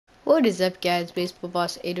What is up, guys? Baseball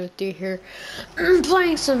Boss 803 here. I'm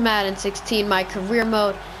playing some Madden 16, my career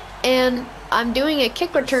mode, and I'm doing a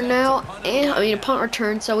kick return now, and a punt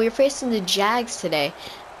return. So we're facing the Jags today,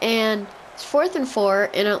 and it's 4th and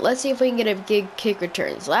 4, and let's see if we can get a good kick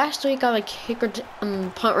returns. Last week on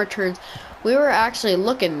the punt returns, we were actually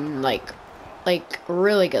looking like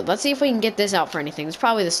really good. Let's see if we can get this out for anything. It's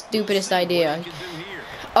probably the stupidest idea.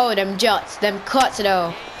 Oh, them juts, them cuts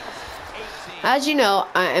though. As you know,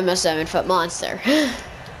 I am a 7-foot monster.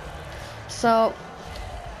 So,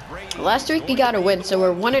 last week we got a win, so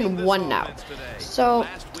we're 1-1 now. So,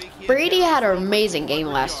 Brady had an amazing game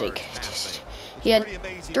last week. He had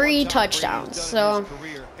 3 touchdowns. So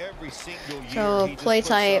play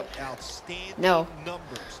type, no.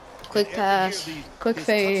 Quick pass, quick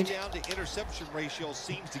fade.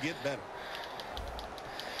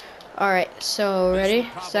 Alright, so ready,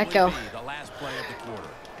 set, go.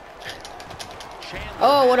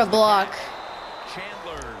 Oh, what a block.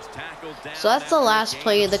 So that's the last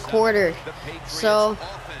play of the quarter. So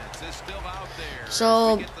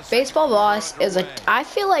Baseball Boss is I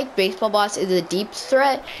feel like Baseball Boss is a deep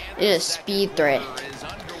threat and a speed threat.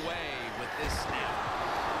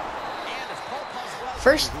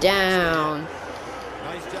 First down.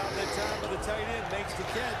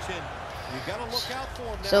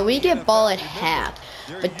 So we get ball at half,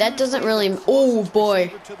 but that doesn't really. Oh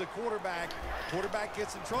boy. Quarterback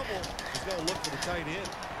gets in trouble. He's going to look for the tight end.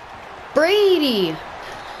 Brady,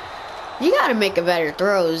 you got to make a better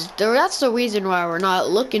throws. That's the reason why we're not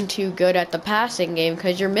looking too good at the passing game,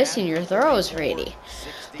 because you're missing your throws, Brady.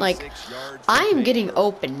 Like, I am getting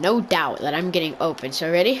open, no doubt that I'm getting open. So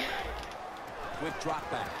ready?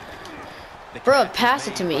 Bro, pass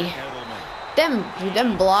it to me.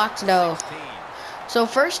 Them blocks, no. So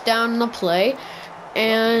first down on the play.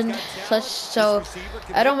 And so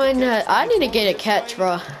I don't mind that. I need to get a catch,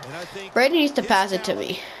 bro. Brady needs to pass it to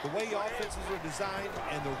me.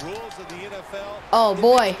 Oh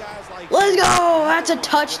boy, let's go! That's a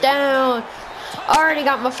touchdown. I already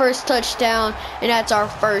got my first touchdown, and that's our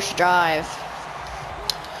first drive.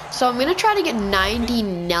 So I'm gonna try to get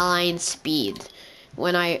 99 speed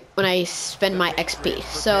when I spend my XP.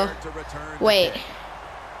 So wait.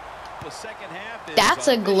 That's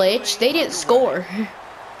a glitch. They didn't score.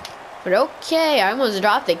 But okay, I almost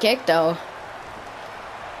dropped the kick though.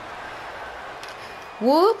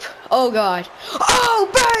 Whoop. Oh god. Oh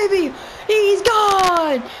baby! He's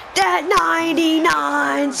gone! That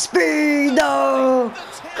 99 speed though!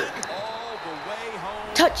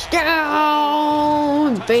 Touchdown!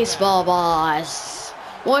 Baseball Boss.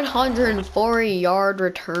 140-yard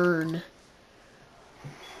return.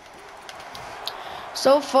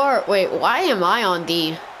 So far, wait, why am I on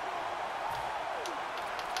D?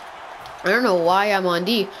 I don't know why I'm on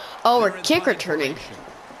D. Oh, we're kick returning.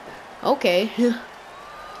 Okay.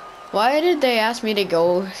 Why did they ask me to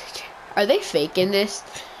go? Are they faking this?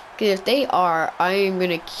 Because if they are, I am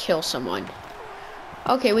gonna kill someone.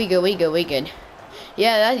 Okay, we good.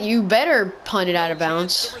 Yeah, you better punt it out of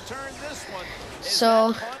bounds.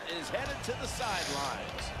 So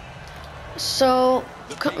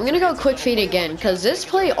I'm gonna go quick feed again, because this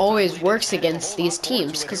play always works against these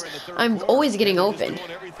teams, because I'm always getting open.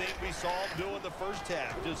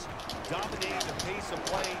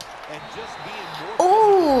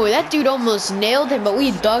 Oh, that dude almost nailed him, but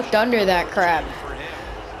we ducked under that crap.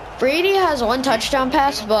 Brady has 1 touchdown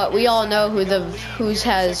pass, but we all know who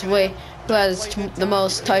has the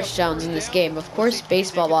most touchdowns in this game. Of course,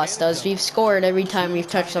 Baseball Boss does. We've scored every time we've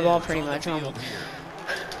touched the ball, pretty much.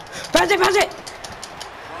 Pass it!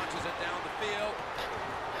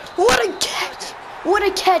 What a catch! What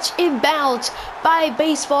a catch inbounds by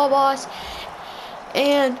Baseball Boss.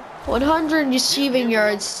 And 100 receiving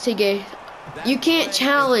yards to get. You can't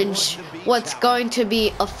challenge what's going to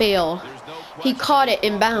be a fail. He caught it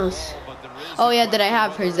inbounds. Oh yeah, did I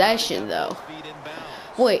have possession though?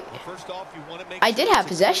 Wait, I did have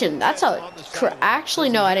possession. That's actually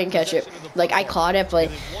no, I didn't catch it. Like, I caught it,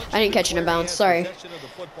 but I didn't catch it in bounds. Sorry.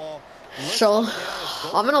 So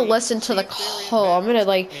I'm gonna listen to the call. I'm gonna,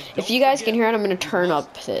 like, if you guys can hear it, I'm gonna turn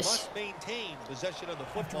up this.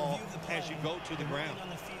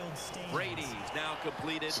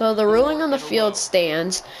 So the ruling on the field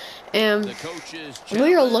stands, and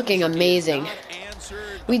we are looking amazing.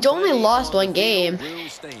 We've only lost 1 game.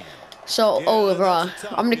 So, oh, bro,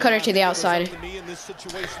 I'm gonna cut it to the outside.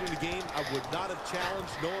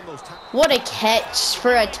 What a catch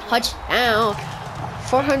for a touchdown.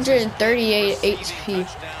 438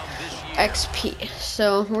 XP.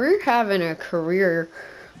 So we're having a career,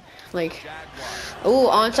 like, oh,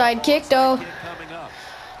 onside kick though.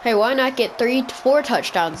 Hey, why not get 3 to 4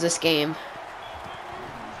 touchdowns this game?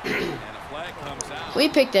 We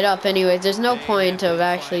picked it up anyways. There's no point of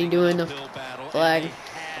actually doing the flag.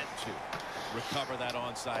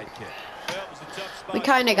 We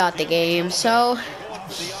kind of got the game, so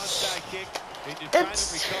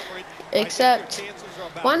it's, except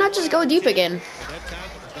why not just go deep again?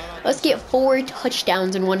 Let's get 4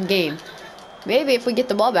 touchdowns in one game. Maybe if we get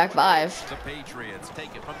the ball back, 5.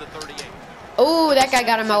 Oh, that guy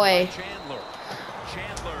got in my way.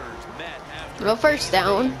 No first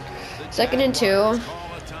down. 2nd and 2.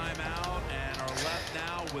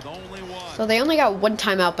 So they only got 1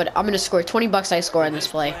 timeout, but I'm gonna score 20 bucks. I score on this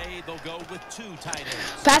play.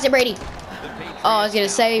 Pass it, Brady. Oh, I was gonna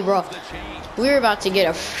say, bro, we were about to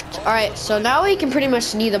get a. All right, so now we can pretty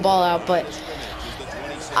much knee the ball out, but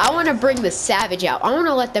I want to bring the savage out. I want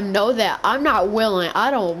to let them know that I'm not willing. I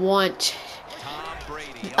don't want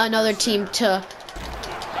another team to.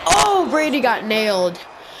 Oh, Brady got nailed.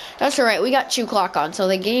 That's all right. We got 2 clock on, so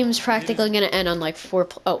the game's practically gonna end on like 4.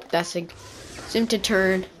 Oh, that's a seem to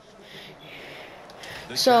turn.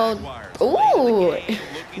 So, ooh,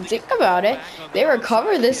 think about it. They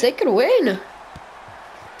recover this, they could win.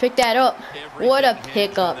 Pick that up. What a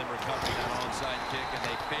pickup.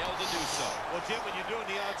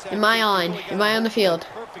 Am I on? Am I on the field?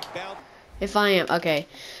 If I am, okay.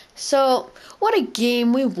 So, what a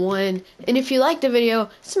game, we won. And if you liked the video,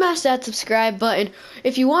 smash that subscribe button.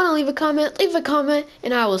 If you want to leave a comment,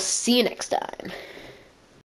 and I will see you next time.